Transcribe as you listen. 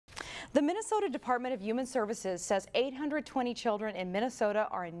The Minnesota Department of Human Services says 820 children in Minnesota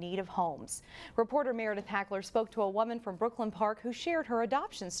are in need of homes. Reporter Meredith Hackler spoke to a woman from Brooklyn Park who shared her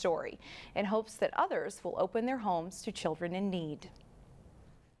adoption story in hopes that others will open their homes to children in need.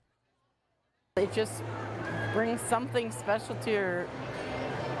 It just brings something special to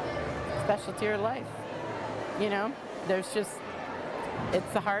your life. You know,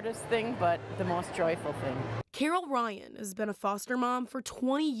 it's the hardest thing, but the most joyful thing. Carol Ryan has been a foster mom for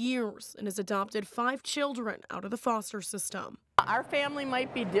 20 years and has adopted 5 children out of the foster system. Our family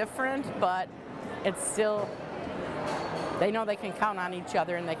might be different, but it's still, they know they can count on each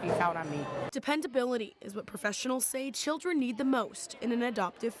other and they can count on me. Dependability is what professionals say children need the most in an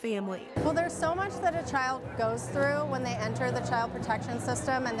adoptive family. Well, there's so much that a child goes through when they enter the child protection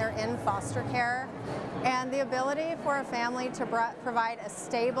system and they're in foster care. And the ability for a family to provide a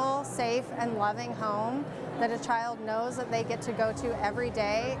stable, safe, and loving home that a child knows that they get to go to every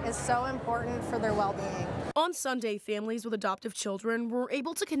day is so important for their well-being. On Sunday, families with adoptive children were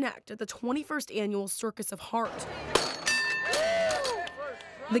able to connect at the 21st Annual Circus of Heart.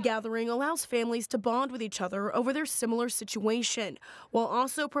 The gathering allows families to bond with each other over their similar situation, while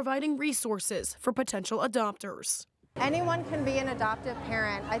also providing resources for potential adopters. Anyone can be an adoptive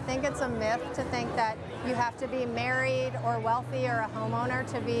parent. I think it's a myth to think that you have to be married or wealthy or a homeowner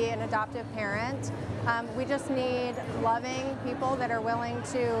to be an adoptive parent. We just need loving people that are willing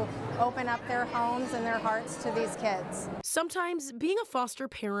to open up their homes and their hearts to these kids. Sometimes being a foster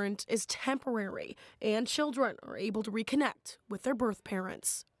parent is temporary, and children are able to reconnect with their birth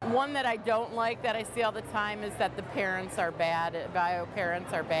parents. One that I don't like that I see all the time is that the parents are bad, bio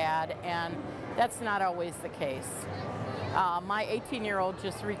parents are bad, and that's not always the case. My 18-year-old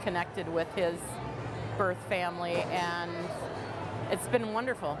just reconnected with his birth family, and it's been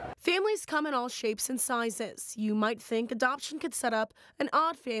wonderful. Families come in all shapes and sizes. You might think adoption could set up an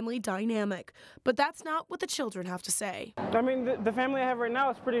odd family dynamic, but that's not what the children have to say. I mean, the family I have right now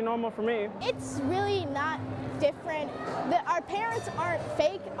is pretty normal for me. It's really not different. Our parents aren't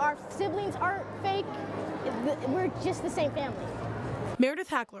fake, our siblings aren't fake. We're just the same family. Meredith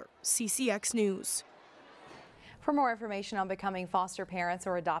Hackler, CCX News. For more information on becoming foster parents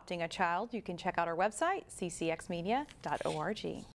or adopting a child, you can check out our website, ccxmedia.org.